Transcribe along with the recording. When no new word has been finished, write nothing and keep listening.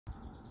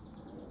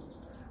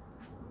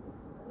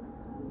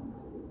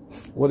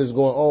What is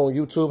going on,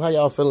 YouTube? How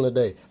y'all feeling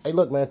today? Hey,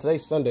 look, man,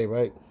 today's Sunday,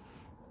 right?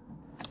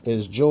 It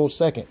is June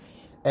 2nd,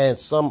 and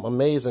something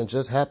amazing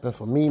just happened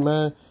for me,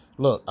 man.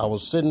 Look, I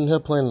was sitting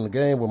here playing the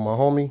game with my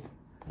homie,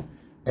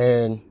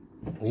 and,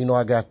 you know,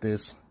 I got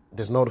this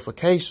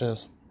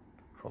notifications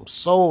from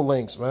Soul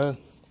Links, man.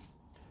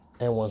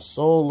 And when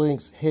Soul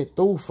Links hit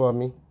through for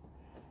me,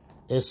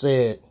 it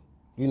said,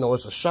 you know,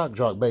 it's a shock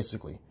drop,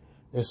 basically.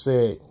 It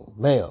said,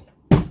 ma'am,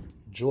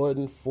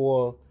 Jordan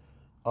 4,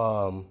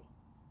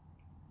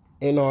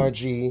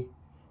 NRG,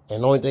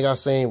 and the only thing I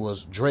seen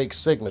was Drake's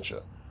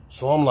signature.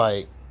 So I'm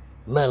like,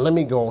 man, let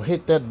me go and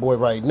hit that boy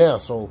right now.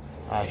 So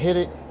I hit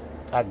it,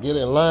 I get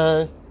in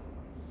line,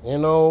 you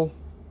know,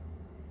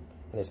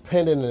 and it's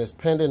pending, and it's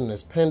pending, and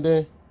it's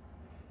pending.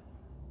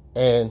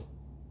 And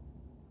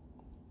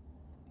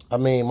I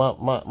mean,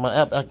 my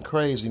app acting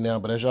crazy now,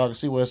 but as y'all can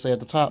see what it say at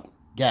the top,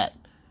 got,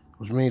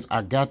 which means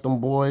I got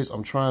them boys.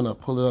 I'm trying to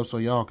pull it up so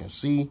y'all can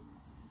see.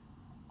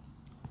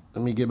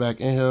 Let me get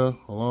back in here.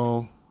 Hold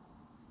on.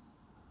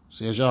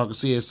 See, as y'all can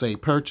see, it say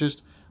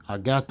purchased. I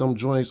got them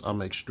joints.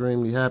 I'm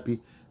extremely happy.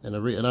 And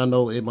I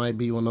know it might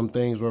be one of them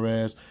things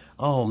whereas,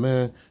 oh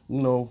man,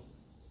 you know,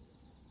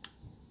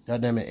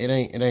 goddamn it, it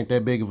ain't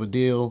that big of a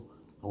deal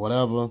or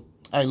whatever.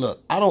 Hey,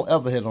 look, I don't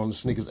ever hit on the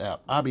sneakers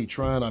app. I be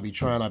trying. I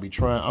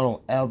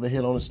don't ever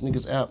hit on the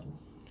sneakers app.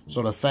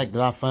 So the fact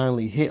that I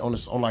finally hit on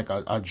this, on like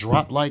a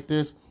drop like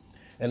this,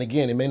 and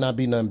again, it may not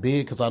be nothing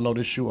big because I know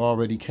this shoe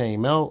already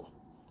came out,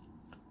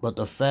 but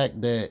the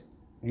fact that,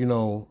 you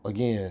know,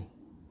 again,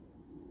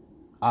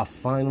 I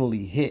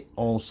finally hit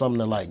on something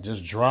that like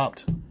just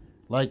dropped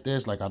like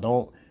this. Like I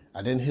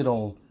didn't hit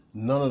on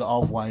none of the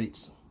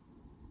off-whites.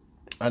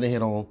 I didn't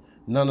hit on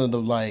none of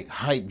the like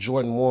hype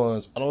Jordan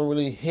 1s. I don't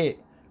really hit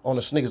on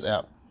the sneakers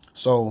app.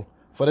 So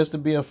for this to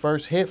be a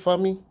first hit for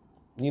me,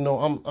 you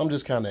know, I'm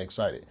just kind of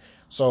excited.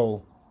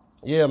 So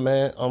yeah,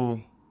 man,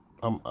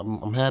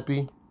 I'm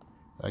happy.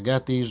 I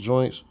got these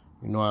joints.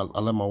 You know, I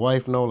let my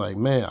wife know, like,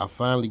 man, I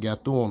finally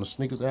got through on the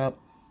sneakers app.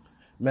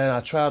 Man,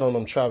 I tried on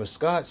them Travis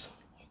Scotts,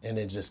 and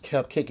it just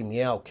kept kicking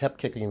me out, kept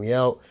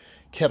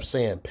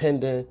saying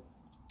pending.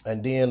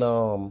 And then,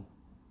 you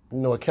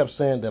know, it kept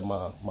saying that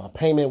my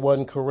payment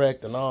wasn't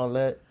correct and all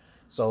that.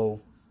 So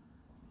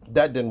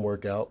that didn't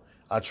work out.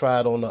 I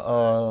tried on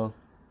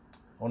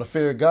the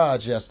Fear of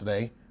Gods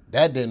yesterday.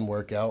 That didn't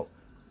work out.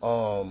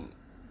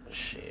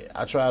 Shit,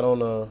 I tried on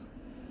the,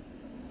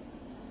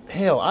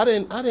 hell, I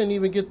didn't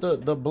even get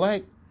the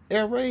black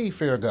Air Raid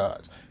Fear of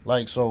Gods.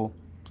 Like, so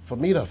for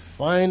me to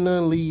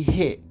finally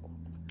hit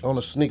on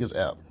the sneakers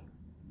app,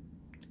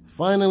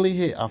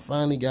 I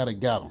finally got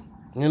them,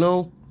 you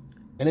know,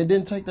 and it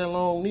didn't take that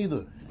long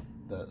neither.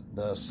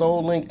 The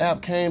Soul Link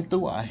app came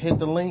through. I hit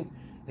the link.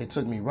 It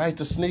took me right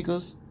to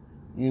sneakers.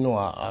 You know,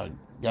 I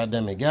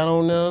goddamn it, got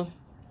on there.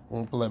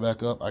 Let me pull that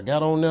back up. I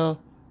got on there.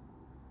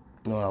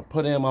 You know, I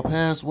put in my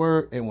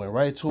password. It went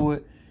right to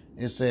it.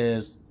 It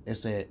said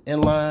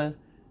inline.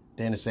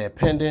 Then it said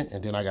pending,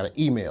 and then I got an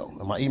email.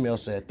 And my email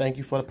said, thank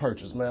you for the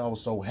purchase. Man, I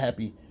was so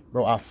happy.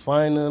 Bro, I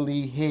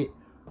finally hit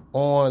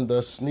on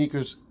the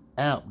sneakers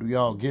app. Do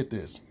y'all get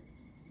this?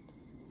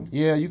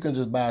 Yeah, you can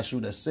just buy a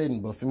shoe that's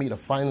sitting, but for me to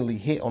finally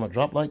hit on a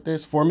drop like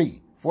this, for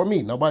me,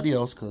 nobody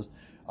else, because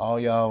all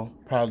y'all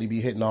probably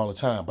be hitting all the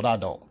time, but I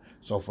don't.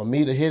 So for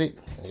me to hit it,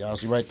 and y'all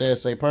see right there,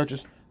 say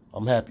purchase,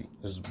 I'm happy.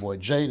 This is boy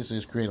Jay. This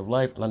is Creative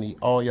Life, and I need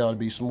all y'all to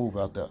be smooth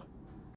out there.